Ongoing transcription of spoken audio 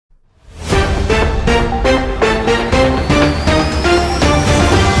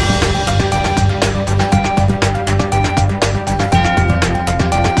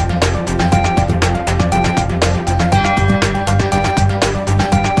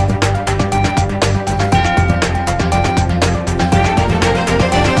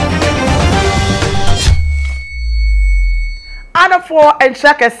for and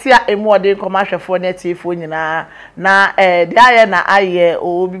check a sia a more than commercial for net for na the aye na aye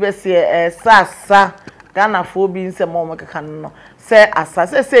o be say sasa Ghana for being some more can say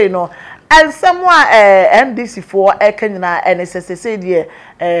as say no and someone NDC for Kenya NSS say dear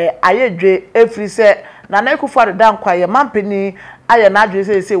YEGYE every say na na Akufo-Addo dan kwaye mampeni aye na adwe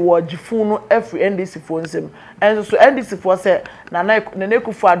say FUNU every NDC for nsem and so NDC for say na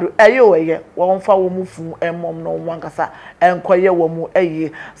Akufo-Addo eye wonfa wo mu fu emom no wankasa enkoye wo mu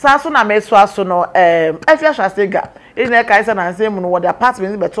eye sa so na meso aso no Afia Shasega ina kai say na nsem no wo the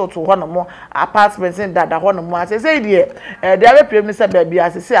apartment be to ho no mo apartment dada ho no mo ase say die the ave pem ni say baby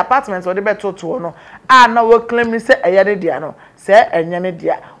ase say apartment wo de be to no na wo claim ni say eye ne dia no say enye ne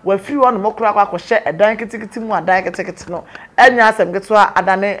dia wa fi wo no mo kura kwa hye edan kitikiti mu adan kitikiti no enya asem geto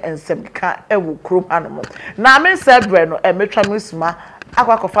adane ensem ka ewu krom anomo na me sebre no metwa me suma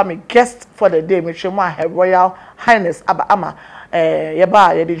akwa me guest for the day me twemu Her Royal Highness aba ama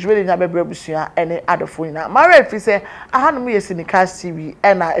yeba ye de jweli nya bebre busua ene adofo nyina mara fi se ahanum ye sinika TV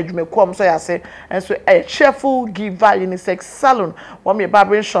na adwumakom so yase enso cheerful giver unisex salon wo me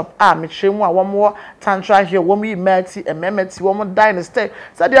barbering shop me twemu a wo mo tantra here wo me meti ememeti wo mo dynasty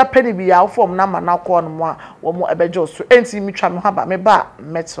so dia penny bi ya form na mana ko no mo a wo mo ebejo so enti mi twa me ha ba me ba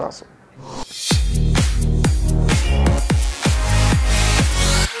metro so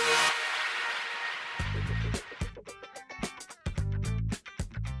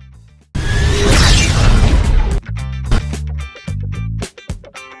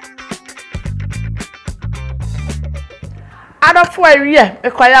Addo for a year,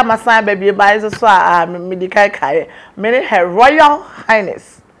 a quiet masan baby buys a swar, medical kai, many Her Royal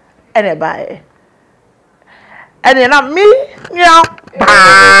Highness, and a buy. And you're not me, yeah,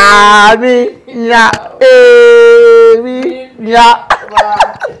 me, yeah, yeah.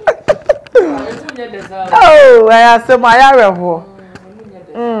 Oh, I said my arrow.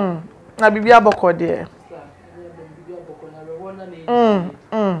 I be a boko dear.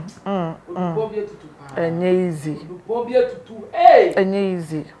 And easy. And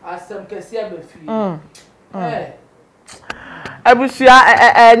easy. As some can see a free.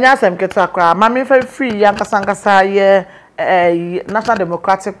 Abusia nyasem ketakra mama fa free yankasankasa ye National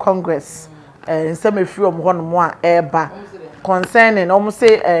Democratic Congress nsem efiri omho no a eba concerning omo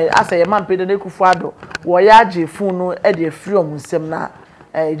say asa ye man pede Akufo-Addo wo YEGYE FUNU e de efiri omo nsem na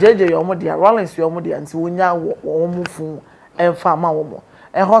jeje omo de Rawlings omo de anti wonya wo mu fu emfa ma wo mo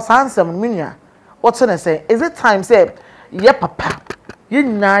ho sansem minia what na say is it time say ye papa ye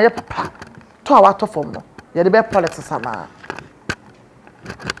nyina ye papa to awato fom no ye de be politics ama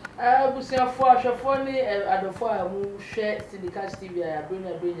busia fo ahwefo ni adofo a mu hwe syndicate TV a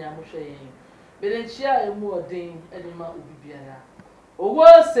brenya mu hwe yin belenchia emu odin enima obibiara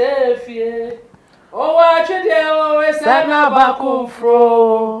owo sefie owo atwede owo sana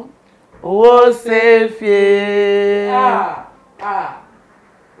bakufro owo sefie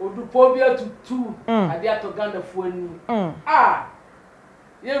odupobia tutu ade atoganda fo ani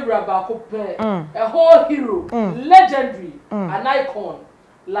Yewura bako pe a whole hero, legendary, an icon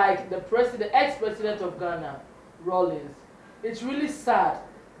like the ex-president of Ghana, Rawlings. It's really sad,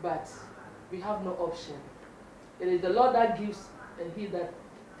 but we have no option. It is the Lord that gives and He that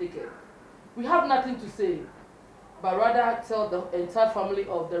taketh. We have nothing to say, but rather tell the entire family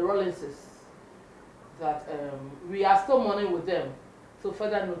of the Rawlingses that we are still mourning with them. So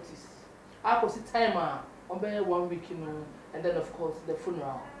further notice. I could see timer on 1 week, and then of course the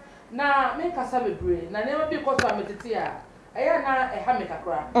funeral. Now, me kasa bebre, na never be because I'm a aya na e ha me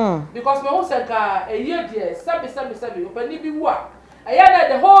kakra. Because me who say ka a year there, sabi, opani bi wa. Aya na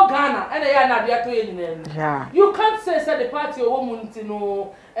the whole Ghana, and aya na dia to yen. Yeah. You can't say the party or woman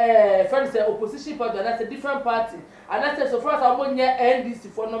no friends say opposition party, and that's a different party. And that's so far as I'm on NDC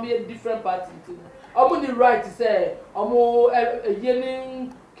for no be a different party. I'm on the right to say I'm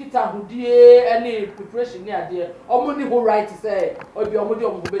yearning kita hudie any preparation near there omuni who right to say obi omudi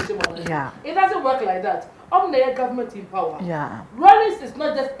omubechemo. Yeah, it doesn't work like that. The government in power. Yeah, Rawlings is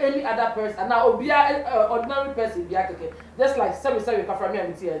not just any other person. Now obia ordinary person be akeke just like say ka from me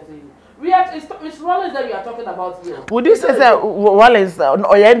and it's Rawlings that we are talking about here. Would you say Rawlings or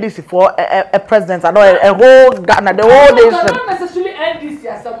NDC for a president and a whole Ghana, the whole nation? Not necessarily NDC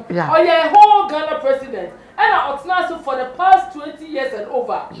as some or a whole Ghana president. And I for the past 20 years and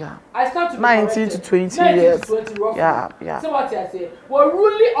over. Yeah. I start to be 19 to 20 years. 20 roughly. Yeah. So what I say? We're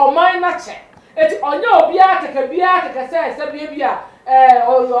really on my nature. It's on your biya say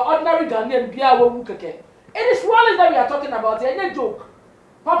or ordinary Ghanaian biya wo keke. It is Rawlings that we are talking about. Any joke.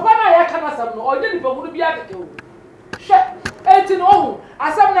 Papa na ya kana sam no. Or any people biya keke. enti no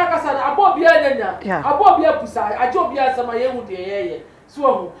asam na kasa na abo bia nyanya abo bia pusa ajo bia asam ayehu de yeye so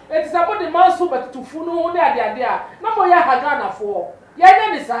ho enti sabo de manso betutu funu ne ade a na mo ya haga na fo ye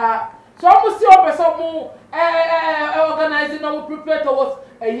ne ni sa so mo si opeso mo organizing no prepare towards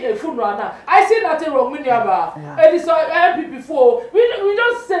a funeral now. I see nothing wrong with Yaba. And it's MPP before. We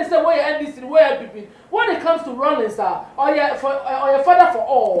don't say where NDC, where MPP. When it comes to Rawlings, or your father for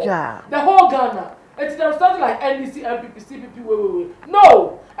all, the whole Ghana. It's starting like NDC, MPP, CPP,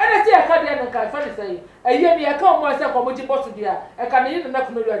 No! And I see a card and I find say, a year I come myself from which boss to there. I can hear the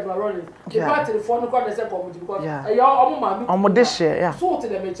next million of Rawlings. The party, the phone call the second because a young woman, so to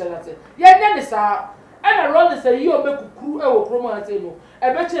the major. Yeah, sir. And around the say you make crew e Chroma and say no. E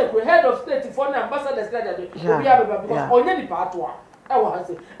be check head of state for the ambassador said that we have because onye ni part wa. E wa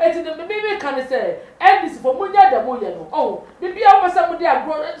say. Eti the me can say and this for munya da moye no. Oh, bibi a wasa mu dey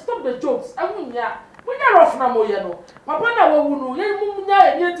stop the jokes. Amunya. Munya rough na moye no. Papa na wawu no. Ye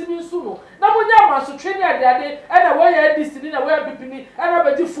munya e ntimi nsu no. Na munya maso twene ade and na we NDC ni na we bipini and na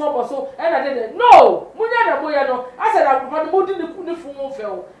be fu obo and na dey no. Munya da moye no. I said that papa mo di ne fu mo fe.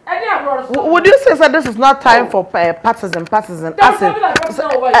 Would you say that this is not time for partisan?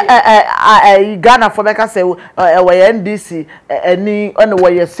 Ghana for make us say NDC any on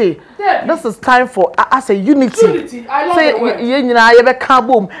what you say. This is time for as a unity. Say you na you be can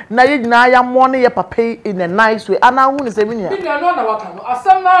boom. Na you na ya money ya papa in a nice way. And now who is saying me? No na waka no.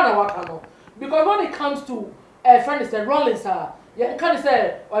 Asam na waka no. Because when it comes to friend is Rawlings yeah, can you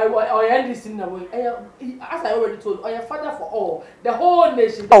say or NDC in a way? As I already told, or your father for all, the whole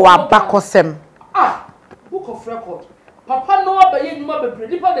nation. Oh, Abakosem. Book of record. Papa no abaye nyuma bebre.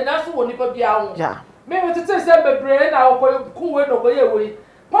 Nipa de naso wo nipa bia ho. Yeah. Me tete say bebre na kunwe no boye we.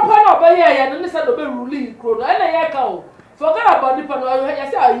 Papa no abaye ya no say do be rule kro no. Na ya ka o. Forget about nipa no ya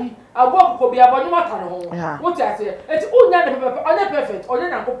say ayi. Agbo ko bia bo nyuma tare ho. What you say? Eti unya ne perfect. Onye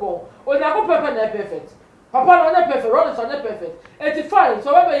Nyankopon. Onyankopon na perfect. Papa no na perfect, Rawlings no perfect. 85,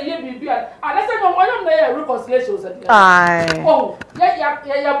 so we be ye bibia. And I say no one na reconciliation said. Oh,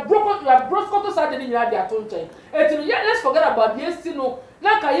 yeah, broke to side ni nyina dia to nchen. Let's forget about the esti no.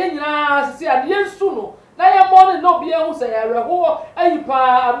 Na ka ye nyina sisi ade ensu no. Na ye morning no bia hu say areho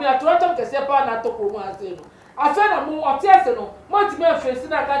ayipa ami atoratam kese pa na to kromo ase no. Afa na mo otiase no. Mo ti me face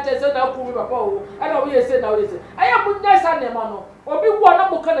na ka chese na ku mi papa o. And we say na we say. Aya mu nya sa nema no. Obi wo na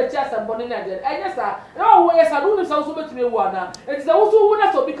mo ka na chi asembọ ne na de enye sa na wo ye sa no ni sa so betime wo ana enti sa wo so wo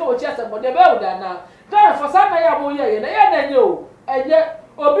na so bi ka wo chi asembọ de be wo da na da for sa na ya mo ye na ya na enye o enye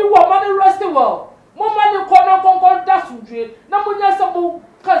obi wo ma ne rest well mo ma ne ko na konkon da sudwe na mo nya sa mo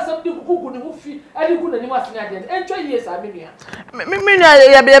ka sa di kuku ni ho fi adi ku na ni ma sina de entwa ye sa me nua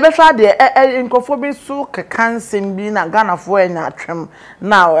ya be hwa de nkofo bi so kekansem bi na Ghana fo enya atwem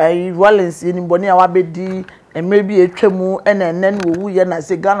na Rawlings ni boni a wabedi maybe etwemu enen wo ye na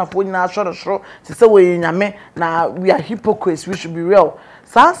say Ghana for nyina shoro say we nyame na we are hypocrites, we should be real.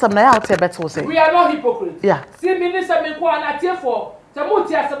 Some na out here better say we are not hypocrites. Yeah. See minister me ko na tie for say mo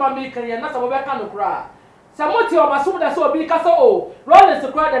tie asema me kan ye na say mo be ka no kra. Say mo tie o masum da say obi ka say oh Rawlings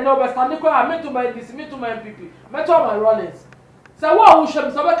kra da no be stand kra me to my NDC me to my MPP me to my Rawlings. Say what who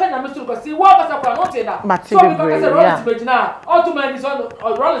shem say be ka na me to go see what ka say kra no tie da. So we ka say Rawlings be gina all to my NDC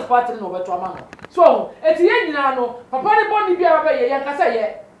or Rawlings party no be to amano. So, eti ye nyina no, papa ne boni bia ba ye kasa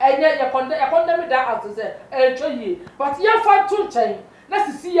ye, enye ye condemn that out say, ye. But ye fa to nchen, na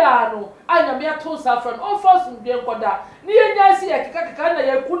sisi ya no, anya me ato safran, o force mbie nkoda. Ni ye nya si ye kika na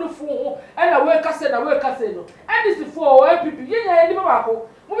ye kunu fu ho, e na we kase no. And this for o MPP, ye nya ye ni baba ko.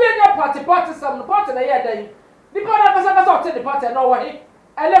 Mu be nya party sam no party na ye dan. Ni pa na kasa o te the party na wo he.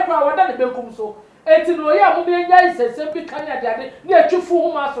 Ele kwa wada ne benkum so. Eti no ya mu be nya isese bi kan ya de ni atwifu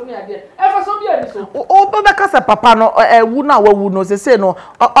hu ma so ne ade e fa so bi ani so o be kasa papa no wu na wawu no se no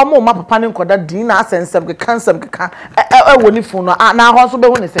omo ma papa ne nkoda din na asensem ke kansem ke kan e woni fu no na ho so be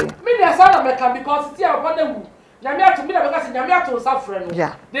hu ne se me dey say na me kan because ti papa na wu nyame ato me na be kasa nyame ato safre no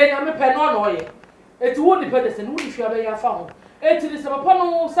de nyame pe no no ye eti wo ni pe de se no ni hwa be ya fa ho eti ni se papa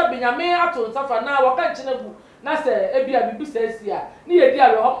no se be nyame ato safra na waka nchene gu na se ebia bibi sesi a ni ye di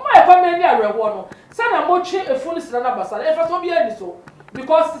areho ma e fa me ni areho no sana mo twe efunu sira na basara e fa so bia ni so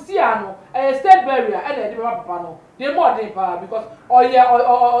because sisi ano state barrier and the papa no dey more than pa because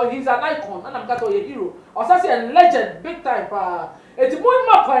he's an icon and I'm got a hero or say a legend big time pa eti mo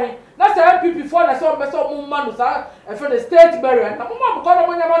ma kwan na say MPP for na so be so mo ma no sa e for the state barrier na mo ma ko na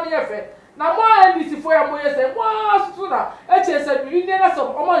mo nyama ni e fe na mo NDC for ya mo yese mo so na e che se bi ni na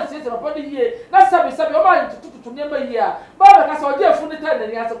so o ma se papa de yie na sabi o ma tutu ne ma yie a ba ba ka so o je efu ni ta na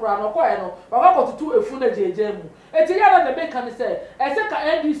ni asekura no ko e no ba ka ko tutu efu na jeje mu e ti ya na de make kan say e se ka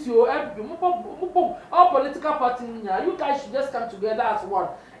NDC o MPP mo all political party nya you guys should just come together as one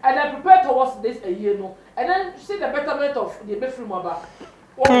and then prepare towards this a year no and then see the betterment of the befri mo ba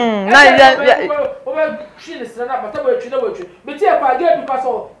na ya o she is na but we twi na we twi be tie kwa get because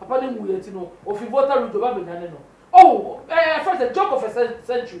of papa ne mu yeti no of voter route ba be nyane no oh first a joke of a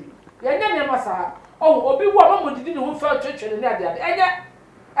century ya nya ne masa oh obi wu amamo didi ne ho fa twetwe ne ade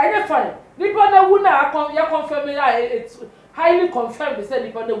enye fine nipa na wu na ya confirm it's highly confirmed say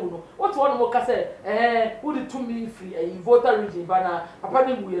nipa na wu no what one mo ka say who the to me free voter region ba na papa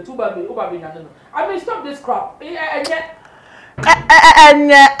ne mu yeti ba be nyane no I mean stop this crap enye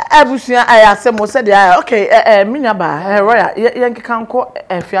Abusia ayasemo said okay minya ba royal yenkeka nko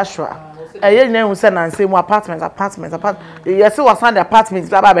Afia Schwar ye nyina hu se na nsem apartment yes we san the apartment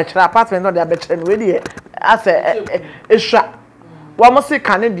ba be kira apartment no dey be kira no we dey ase ehwa wa mo se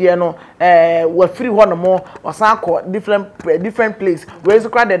kan de no wa free ho no mo wasan ko different place we is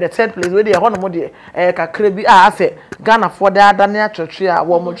crowd the third place we dey ho no mo dey kakra bi ase Ghana for the adane atwetwe a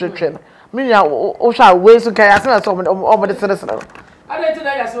wo mo twetwe no Minya o sha we so kai asem so o the citizen no I don't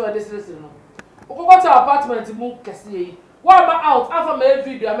know so the citizen no o go to apartment mu kese yi wa ma out afa ma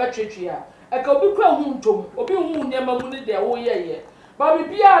video ma twetwe a e ka obi kwa hu ntom obi hu niam mu ne de wo ye ba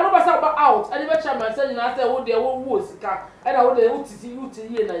bibia no ba sa ba out ani ba chairman say nyina say wo de wo sika e na wo de utisi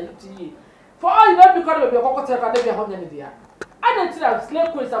ye na utiye for all you know because be kokota ka de be ho nyane dia I don't know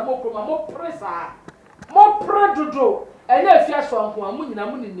slave queens are more kroma more pressa more predodo and Afia Schwar nko amu nyina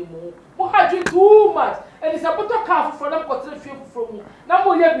mu ninimu mo ha dwe too much and it's about to car for them kotre fie from na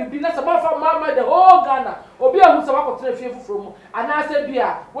mo ye bibi na se fa mama the whole Ghana obi ahu se wa kotre fie from ana se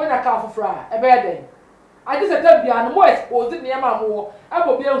bia when na car for e be den I just said bia no mo expose ne ma mo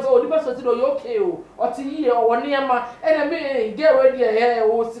abo bia so odi person say no you okay o ti yie o woni ma e na me get ready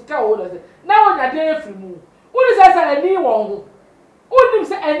o sika o na wo nya den free mu woni say ani won ho Unim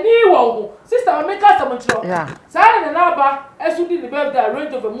say any one sister make us some chiro. Yeah. Say na ba esudi the birthday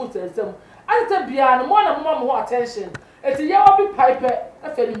range of a month ensem. Ante bia no mo na mama mo attention. Eti ye obi pipe e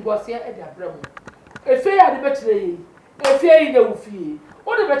fe ni ngosia e de abramo. Efe ya de betire yi. Efe yi na ufie.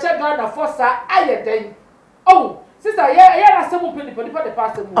 O de beche Ghana for sa aye den. Oh, sister ye na semu pe the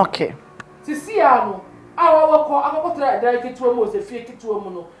past mu. Okay. Sisi ya no. Awa ko akokotra da ketuo mo se fie ketuo mu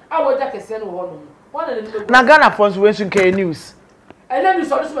no. Awa ja kese no ho no. Na Ghana for so news. And then you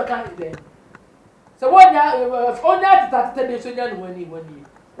saw this mechanic then. So one ya tata de so nya no wani.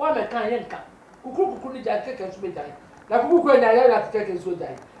 One mechanic yanka. Kuku ni ja keke so be dai. Na kuku na ya keke so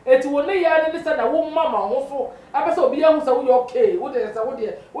dai. Eti woni ya ni say na wo mama ho so. Abese obi ya hu say wo okay. Wo de say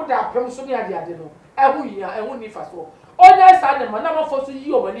wo de apem so ni ade no. Ehu ya ehu ni fa so. Onya sa de ma na ma fo so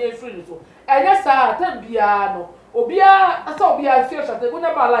yi o mani efiri ni so. Enya sa tan bia no. Obia asa obia feel shot go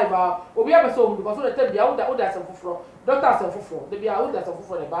na ba live obia be so because so the time bia wo da asefoforo doctor asefoforo de bia wo da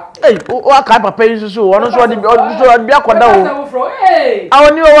asefoforo ba o aka papa yi so wono so de bia koda o asefoforo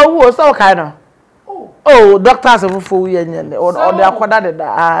awoni o wu so kai na oh doctor asefoforo ye nyene o de akoda de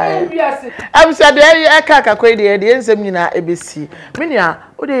da ai am say de e ka kakoi de ensem nyina ebesi minia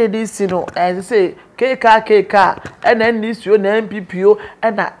o de NDC no say keka NDC o na MPP o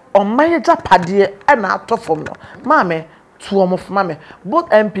na omaye japade e na atofom no mame tuomo mame both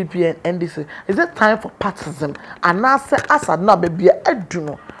MPP and NDC is it time for partism and na say asa na bebia adu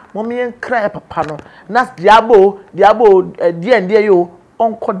no momme enkra papa no na diabo die yo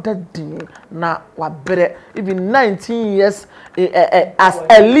onko dadin na wabere even 19 years as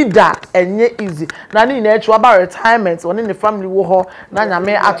a leader enye easy na ni na echi about retirement oni ne family wo ho na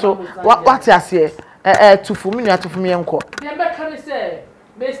nyame ato what ase tufumi na tufumi enko dem be kan say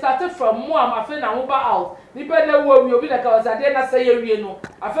me started from mo am afa na wo ba out ni be na wo wi obi na ka osade na say ye wie no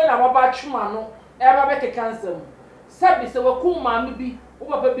afa na wo ba twuma no e ba be ke cancer sabi se wo ku ma me bi wo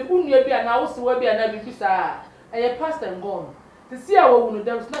papa bi unua bi na wo se wa bi na bi bi sa e past and gone to see our wound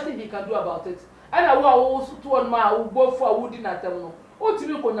there is nothing he can do about it and I wo so to on ma wo bofu a wo di na tem no o ti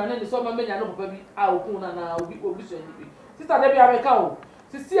bi ko na ne so ma menya no papa bi a wo ku na obi so ni bi sister da bi abeka o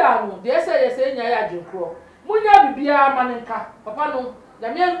sisi anu de say nya ya dwenkro munya bibia manenka papa no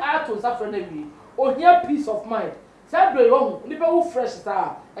na me ato safre na bi o here peace of mind say do yo ni be wo fresh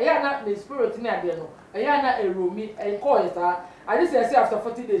sa eya na the spirit ni ade no eya na eromi enko ye sa ade say after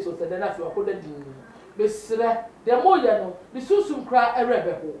 40 days o say na fi akoda din besre de moya no ni susum kra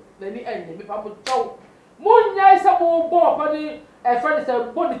erebe ho na ni enye me pa mo taw munya isa mo bo pa ni e friend say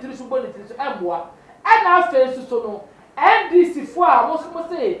boni tiri so emboa ana face so no NDC for most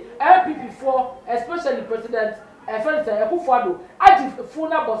say MPP for especially President Felix Akufo-Addo aji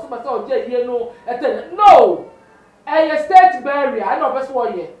FUNU boss ma say oje here no a state barrier I know best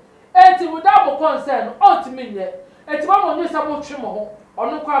one here enti without mo concern ultimately nye enti ba mo nyesa mo twe mo ho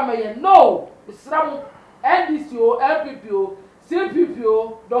ono kwa meye no isram NDC o MPP o CPP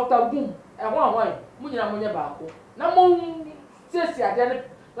o Dr. Boom ehwan mo nyina mo nye baako na mo sesi ade ne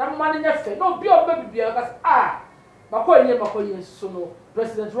na mo ma nye fe no bi o ba bibia ka makoye so no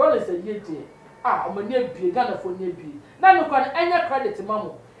President Rawlings yeje omani abie Ghana for ni abie na no kwa enya credit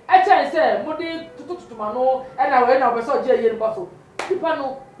mamo e chen say mo de tututuma no e na we so je ye nba so pipa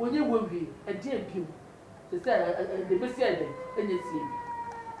no onye wewie e de abie se say de besi ede enye sie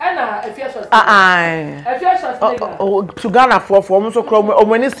na Afia shot Afia shot to Ghana for mo so kro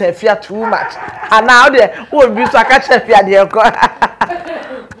omani say Afia too much and now there wo bi so aka che Afia de ko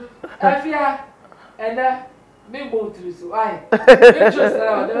Afia me go through so interest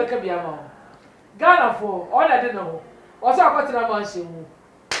na de ka bia ma Ghana for all that dey no o so akotena mansion mu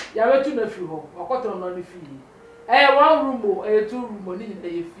ya wetu na fi ho akotena no ni fi one room o 2 room ni na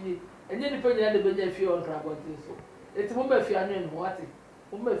ye fie enye ni pe nya de be nya fie on tragonte so eti mo ma fie anu en wati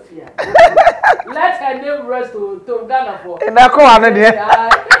mo ma fie let her name rest to Ghana for na ko anu de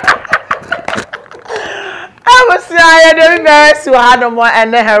I de be so hard mo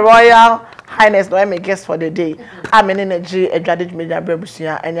and her royal Highness no me guest for the day. I'm in energy adjudged media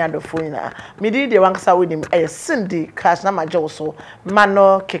brebusia any other phone na. Me di de wankasa with him e Cindy cash na majo so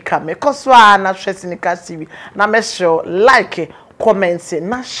mano keka me koswa na stress ni cash TV na me show like comment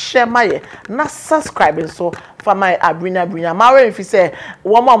na share my na subscribe so for my abrinya ma we if say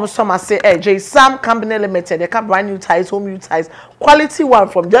one more some say J Sam Company Limited they can brand new ties home new ties quality one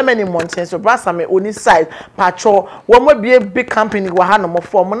from Germany mountains so brasa me oni side patro one more be a big company wa ha no mo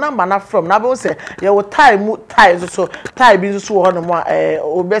form number na from na be say ye wo tie mu ties so tie bi so ho no mo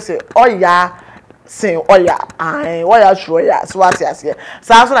obese oya say oya oya shoya so what yes here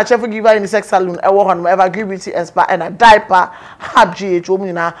so also na chef giver in the sex salon e wo ho no ever give beauty expert and a diaper hab gh wo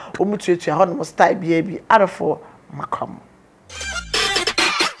mu na wo mu tuatua ho no style bi arafo makam